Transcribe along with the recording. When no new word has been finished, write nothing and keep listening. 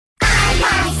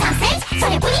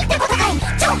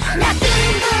Hey,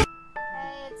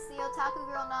 it's the Otaku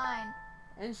Girl 9.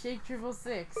 And Shake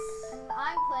 666. And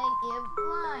I'm playing Ib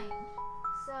Blind.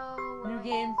 So... New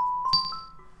game.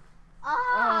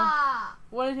 Ah!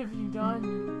 What have you done?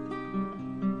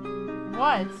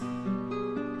 What?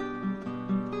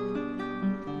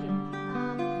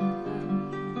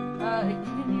 You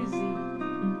can use Z.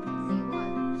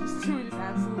 Z1. Just doing this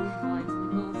absolutely blind. I'm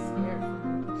a little scared for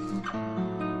her.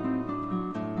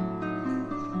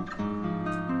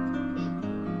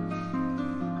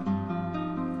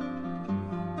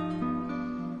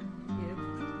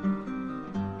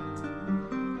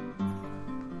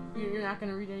 You're not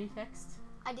gonna read any text?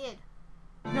 I did.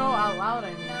 No, out loud,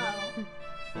 I mean. No.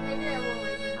 Maybe I will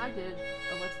later. I did.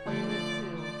 Oh, let's play it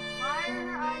too. Why are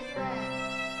her eyes red?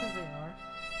 Because they are.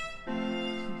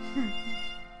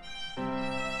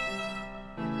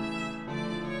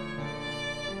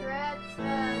 Regrets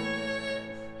and...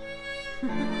 I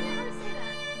don't know how to say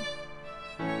that.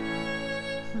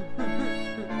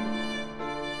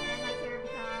 And I care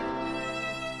because...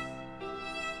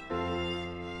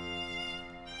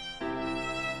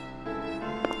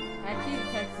 Actually, the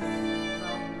text is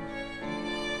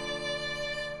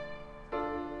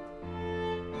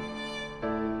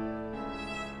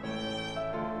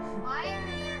Why is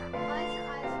your eyes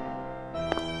red?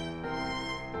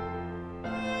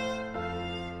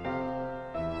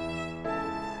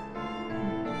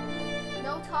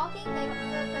 No talking? The main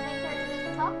character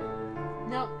doesn't talk?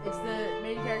 No, it's the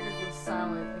main character goes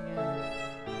silent again.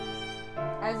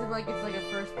 As in, like, it's like a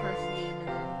first-person game, and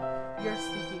then you're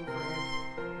speaking for it.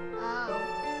 Oh.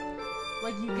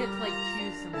 Like, you get to, like,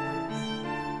 choose sometimes.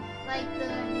 Like the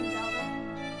new Zelda?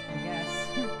 I guess.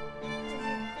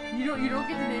 You don't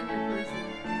get to name your person.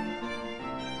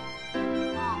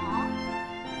 Aww.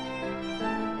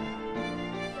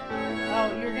 Oh,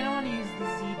 you're gonna want to use the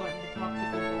Z button to talk to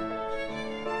people.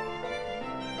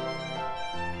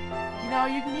 No,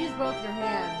 you can use both your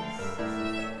hands.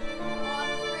 Well, I'm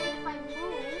afraid if I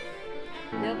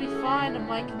move... You'll be fine, the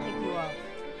mic can pick you up.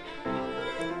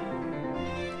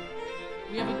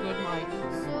 We have a good mic. So,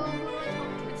 who do I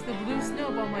talk to? It's the Blue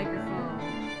Snowball microphone.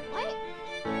 Wait.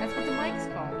 That's what the mic's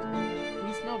called.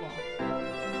 Blue Snowball. I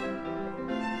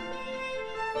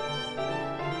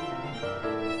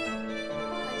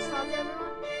just talked to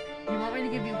everyone? Do you want me to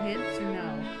give you hints or no?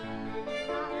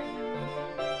 Not right now.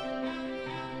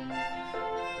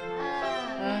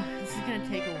 This is gonna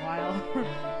take a while for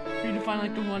you to find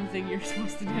like the one thing you're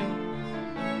supposed to do.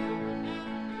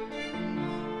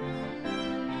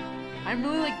 I'm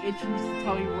really like itching just to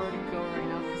tell you where to go right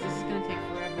now because this is gonna take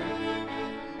forever.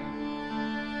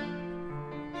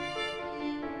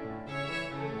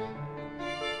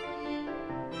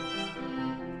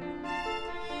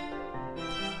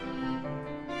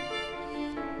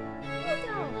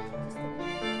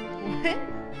 What?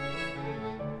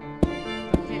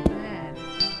 Don't get mad.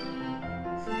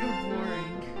 You're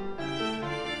boring.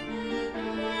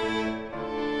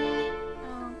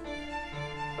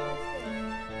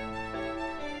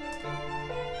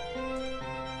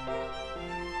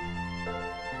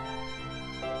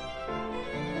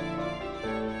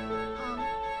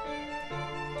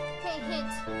 Hey,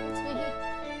 hint. It's me.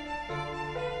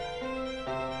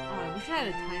 Oh, I wish I had a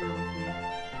timer with me.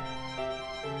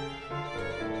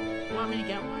 You want me to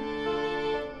get one?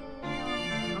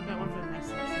 I'll get one for the next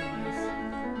 6 days.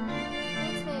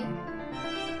 It's me.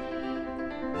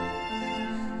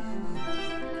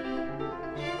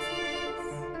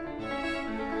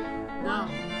 No.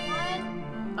 What?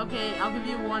 Okay, I'll give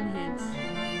you one hint.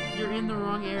 You're in the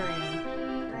wrong area.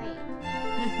 Great.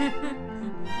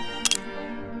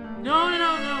 No.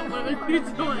 What are you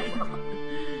doing?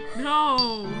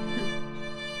 No.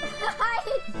 I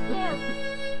can't.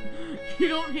 You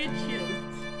don't hit shift.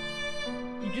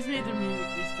 You just made the music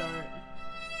restart.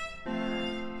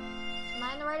 Am I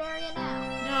in the right area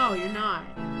now? No, you're not.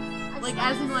 I just Like,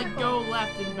 got as in in, a like, circle. go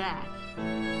left and back.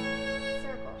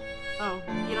 Circle. Oh,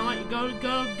 you know what? Go, no,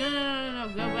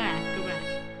 go back.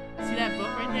 See that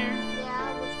book right there?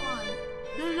 Yeah, which one?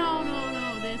 No,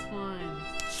 this one.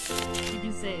 You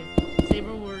can save. Save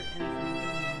or word, anything.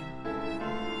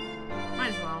 Might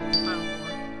as well.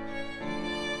 504.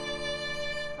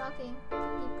 Talking to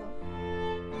people.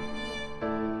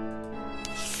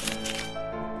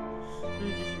 Let me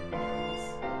just your controls.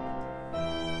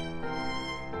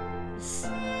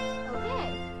 Okay.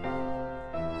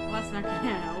 Well, that's not gonna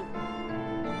help.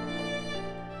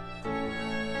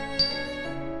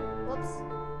 Whoops.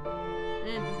 It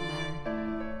doesn't matter.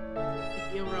 It's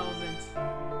irrelevant.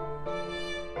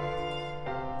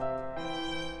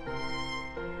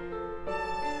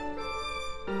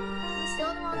 I'm still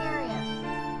in the wrong area.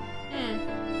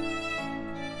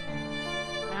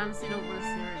 honestly don't want to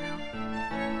see right now.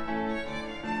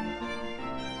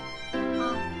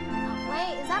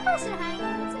 Wait, is that person hanging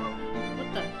on itself? What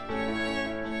the?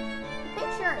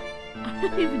 Picture. I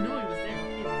didn't even know he was there.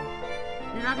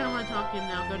 Okay. You're not gonna want to talk to him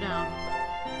now. Go down.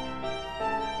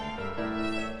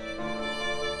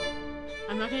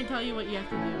 I'm not gonna tell you what you have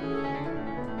to do.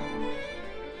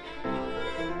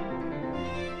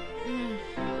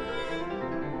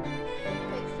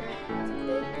 Picture. It's a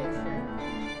big picture.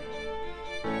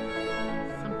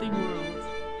 Something world.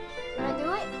 Did I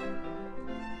do it?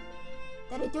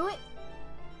 Did I do it?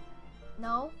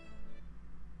 No.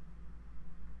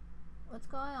 What's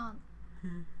going on?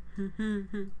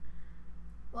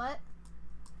 What?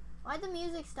 Why'd the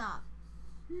music stop?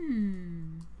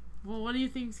 Well, what do you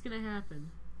think's gonna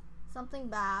happen? Something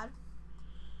bad.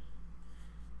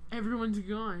 Everyone's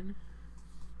gone.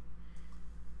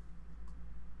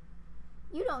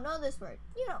 You don't know this word.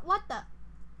 You don't. What the?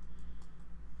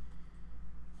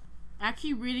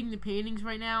 Actually, reading the paintings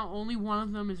right now, only one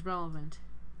of them is relevant.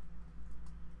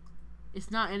 It's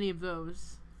not any of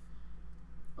those.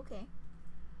 Okay.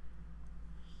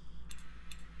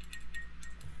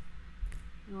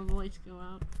 And all the lights go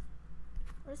out.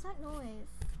 What is that noise?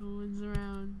 No one's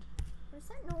around. What is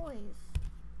that noise?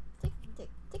 Tick, tick,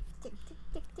 tick, tick, tick,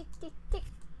 tick, tick, tick, tick.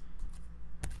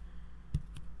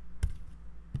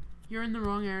 You're in the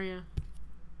wrong area.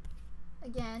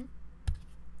 Again.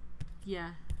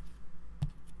 Yeah.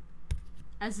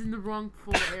 As in the wrong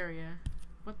full area.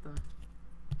 What the?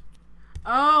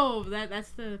 Oh,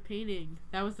 that's the painting.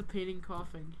 That was the painting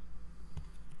coughing.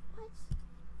 What?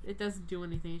 It doesn't do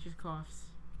anything, it just coughs.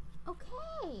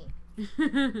 Okay.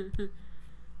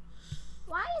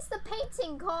 Why is the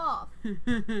painting cough?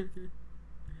 Am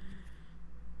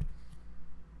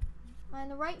I in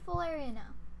the rightful area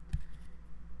now?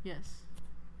 Yes.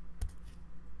 I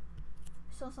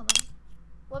saw something.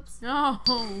 Whoops. No!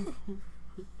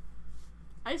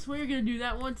 I swear you're gonna do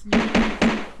that once and you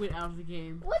quit out of the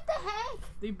game. What the heck?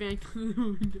 They banged through the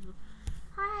window.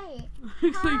 Hi.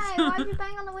 Looks Hi. like some- Why'd you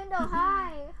bang on the window?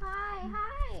 Hi. Hi.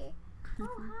 Hi.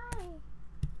 Oh, hi.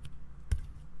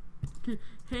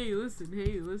 Hey, listen.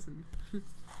 Hey, listen.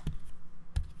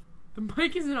 The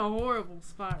mic is in a horrible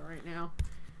spot right now.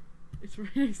 It's right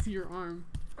next to your arm.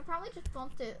 I probably just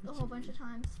bumped it a whole bunch of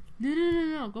times.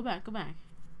 No. Go back.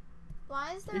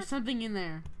 Why is there There's something in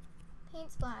there.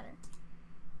 paint splatter?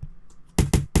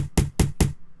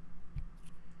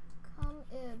 Come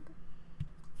ib.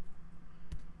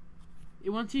 It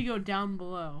wants you to go down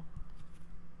below.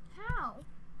 How?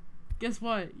 Guess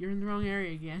what? You're in the wrong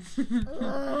area again.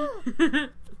 Ugh.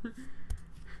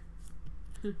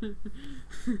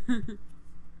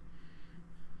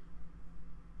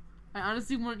 I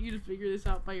honestly want you to figure this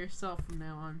out by yourself from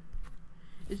now on.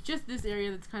 It's just this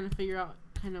area that's kind of figure out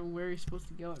kind of where you're supposed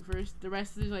to go at first. The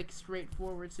rest is like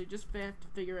straightforward, so you just have to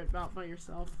figure it out by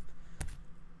yourself.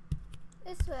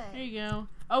 This There way. you go.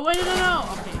 Oh wait, no.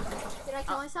 Okay. Did I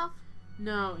kill myself?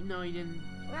 No, you didn't.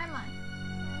 Where am I?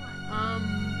 Where am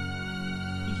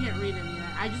You can't read any of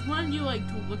that. I just wanted you like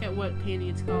to look at what painting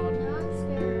it's called. I? No, I'm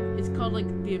scared. It's called like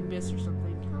The Abyss or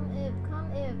something. Come ib.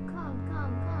 Come ib. Come.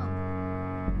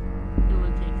 You don't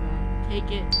want to take that.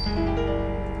 Take it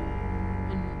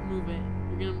and move it.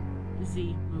 You're gonna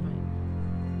Z, move it.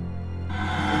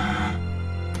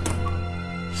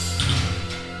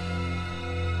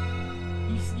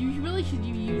 You really should be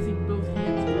using both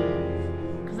hands to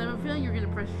move, because I have a feeling you're gonna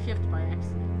press shift by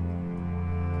accident.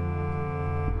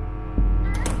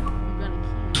 You got a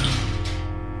key.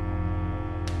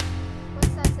 What's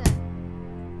that say?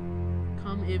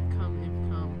 Come, thief.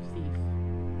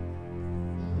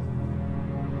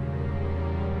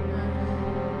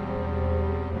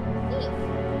 Thief.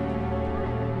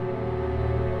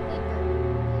 Paper.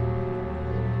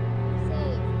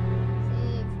 Save.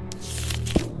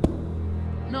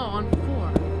 No, on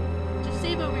 4. Just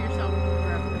save over yourself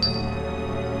forever.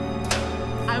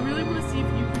 I really want to see if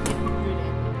you can get a good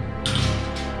ending.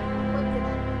 What did I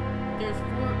There's a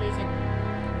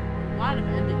lot of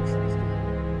endings in this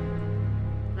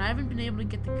game. But I haven't been able to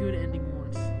get the good ending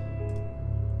once. do?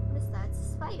 What is that? It's a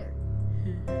spider.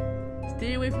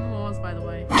 Stay away from the walls, by the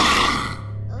way. Oh.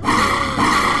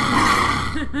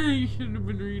 You shouldn't have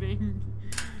been reading.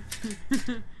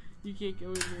 You can't go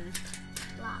in there.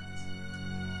 Locked.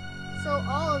 So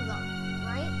all of them,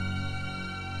 right?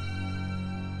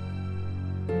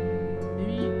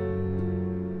 Maybe.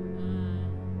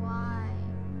 Why?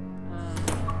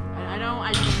 I don't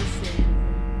want to say anything.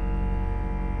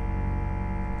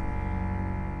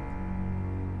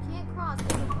 Can't cross.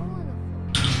 There's a hole in the floor.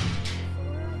 So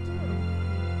what do?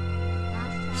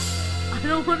 Last chapter. I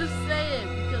don't want to say it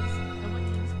because I want to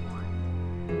explain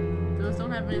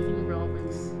have anything of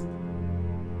relevance.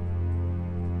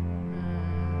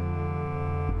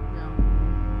 No.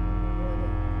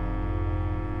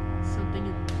 Something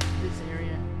in this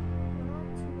area.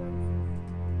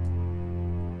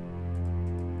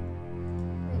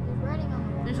 Wait, there's writing on the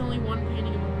wall. There's only one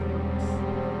painting of a corpse.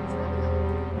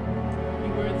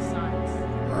 You wear the signs.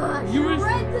 Ugh, You you were-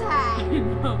 read that! I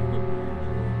know.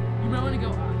 You might want to go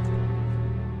up.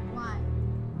 Why?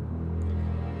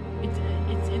 It's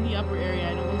in the upper area.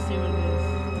 I don't want to say what it is.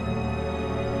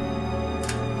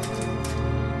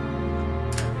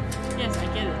 Yes, I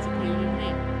get it. It's a painting of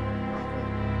name.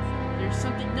 There's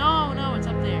something. No, it's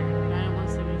up there. I don't want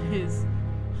to say what it is.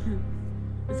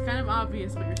 It's kind of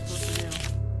obvious what you're supposed to do.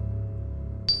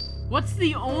 What's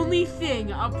the only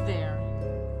thing up there?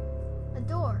 A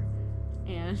door.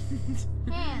 And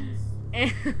Hands.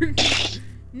 and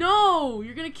no,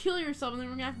 you're gonna kill yourself, and then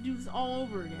we're gonna have to do this all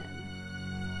over again.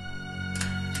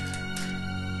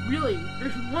 Really,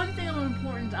 there's one thing of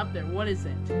importance up there. What is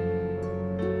it?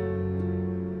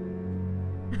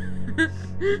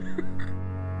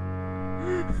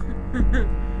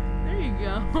 There you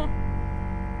go.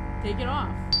 Take it off.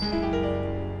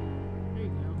 There you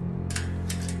go.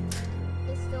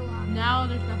 It's still locked. Now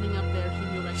there's nothing up there, so you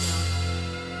can go back down.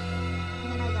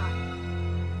 And then I got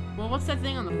Well, what's that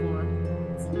thing on the floor?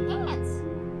 it's ants.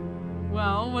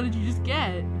 Well, what did you just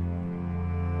get? You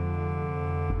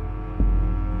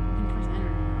can press enter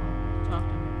now to talk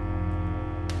to him.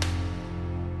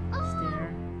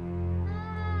 Stare.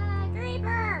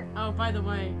 Creeper. Oh, by the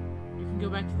way, you can go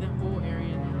back to the whole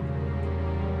area now.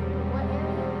 What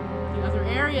area? The other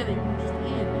area that you were just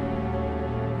in.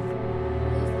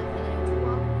 Use the painting to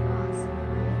walk across.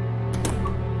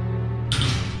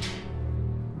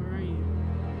 Where are you?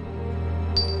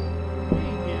 There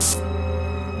you go.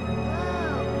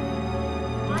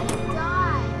 Whoa. I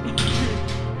died.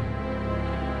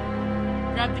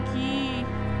 Grab the key.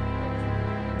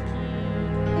 Key.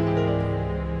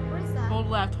 What is that? Hold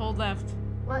left, hold left.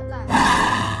 What left?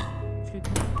 It's good to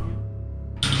you.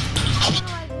 What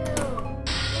do I do?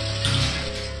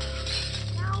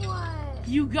 Now what?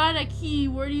 You got a key.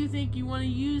 Where do you think you want to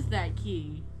use that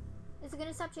key? Is it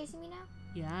gonna stop chasing me now?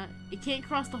 Yeah, it can't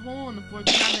cross the hole in the floor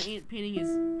because now the ant painting is.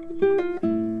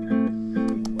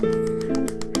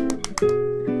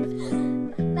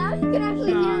 Now you can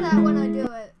actually hear that when I do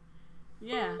it.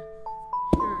 Yeah.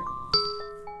 Sure.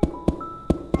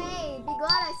 Hey, be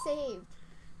glad I saved.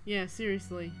 Yeah,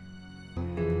 seriously.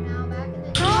 Now back in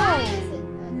the No! Why is it?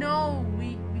 No,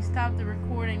 we stopped the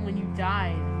recording when you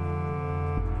died.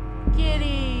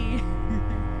 Kitty!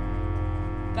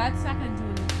 That's not gonna do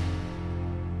anything.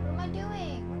 What am I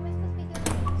doing? What am I supposed to be doing?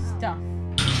 Oh. Stuff.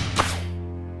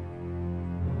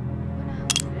 What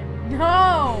now?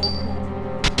 No!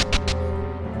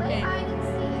 Play Okay. hide and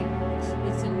seek.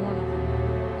 It's in one of them.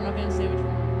 I'm not gonna say which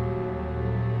one.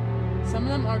 Some of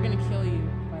them are gonna kill you,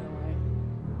 by the way.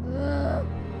 Ugh.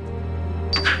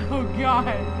 Oh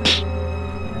god!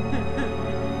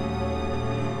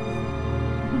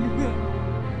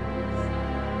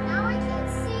 Now I can't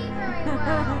see very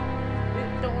well.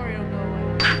 Don't worry, it'll go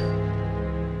away.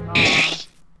 Oops.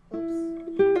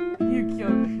 You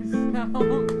killed yourself.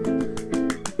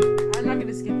 I'm not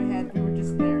gonna skip ahead. We were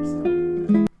just there, so.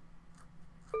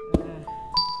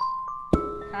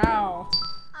 How?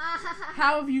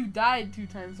 How have you died 2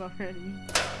 times already?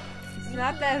 It's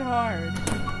not that hard.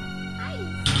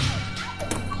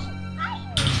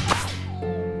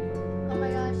 Oh my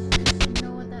gosh, you should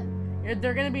know what that.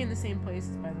 They're gonna be in the same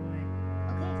places, by the way.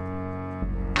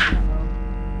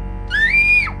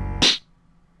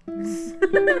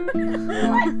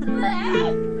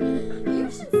 You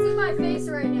should see my face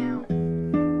right now.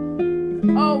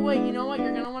 Oh wait, you know what?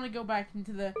 You're gonna want to go back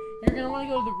into the. You're gonna want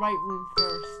to go to the right room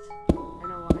first. I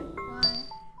know why. Why?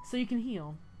 So you can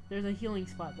heal. There's a healing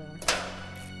spot there.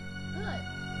 Good.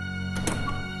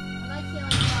 I like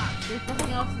healing spots. There's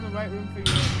nothing else in the right room for you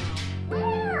right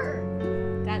Where?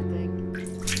 now. That thing.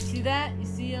 See that? You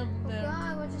see Oh the.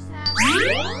 God, what just happened?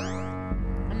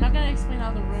 I'm not gonna explain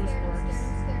how the rose I'm works.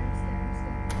 scared.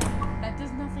 That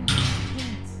does nothing.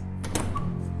 Hint.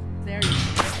 There you go.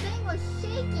 This thing was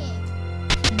shaking.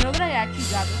 You know that I actually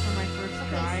got this on my first Okay,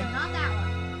 try? so not that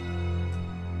one.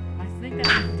 I think that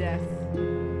was death.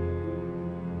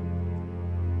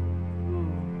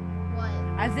 Ooh. What?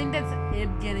 I think that's Ib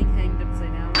getting hanged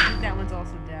upside down. I think that one's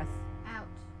also death. Ouch.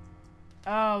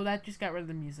 Oh, that just got rid of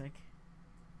the music.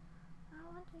 I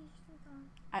don't want to be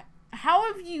on. How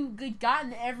have you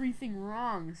gotten everything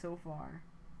wrong so far?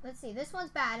 Let's see. This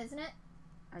one's bad, isn't it?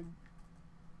 I-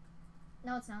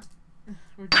 No, it's not.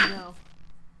 Where'd you know?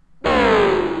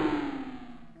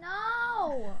 No!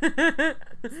 No!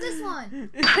 It's this one.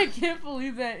 I can't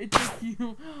believe that it took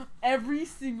you every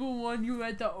single one you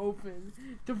had to open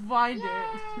to find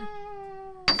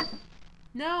it.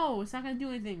 No, it's not gonna do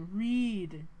anything.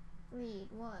 Read. Read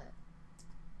what?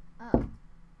 Oh.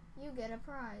 You get a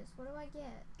prize. What do I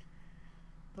get?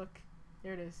 Look,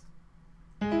 there it is.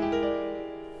 A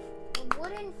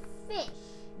wooden fish.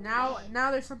 Now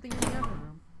there's something in the other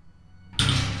room. I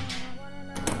wanna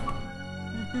know.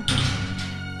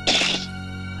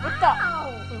 What the?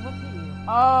 Ow! Wait, what hit you?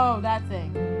 Oh, that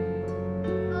thing.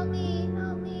 Help me,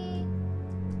 help me.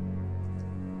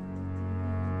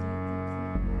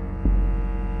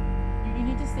 You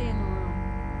need to stay in the room.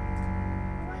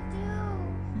 What do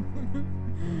I do?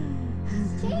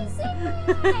 It's chasing me!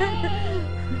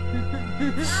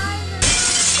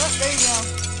 Oh, there you go.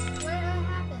 Where did it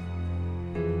happen?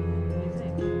 What do you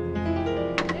think?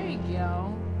 There you go.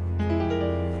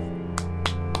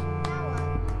 Now what?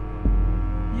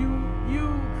 You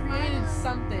created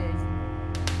something.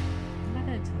 I'm not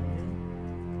gonna tell you.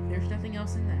 There's nothing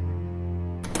else in that room.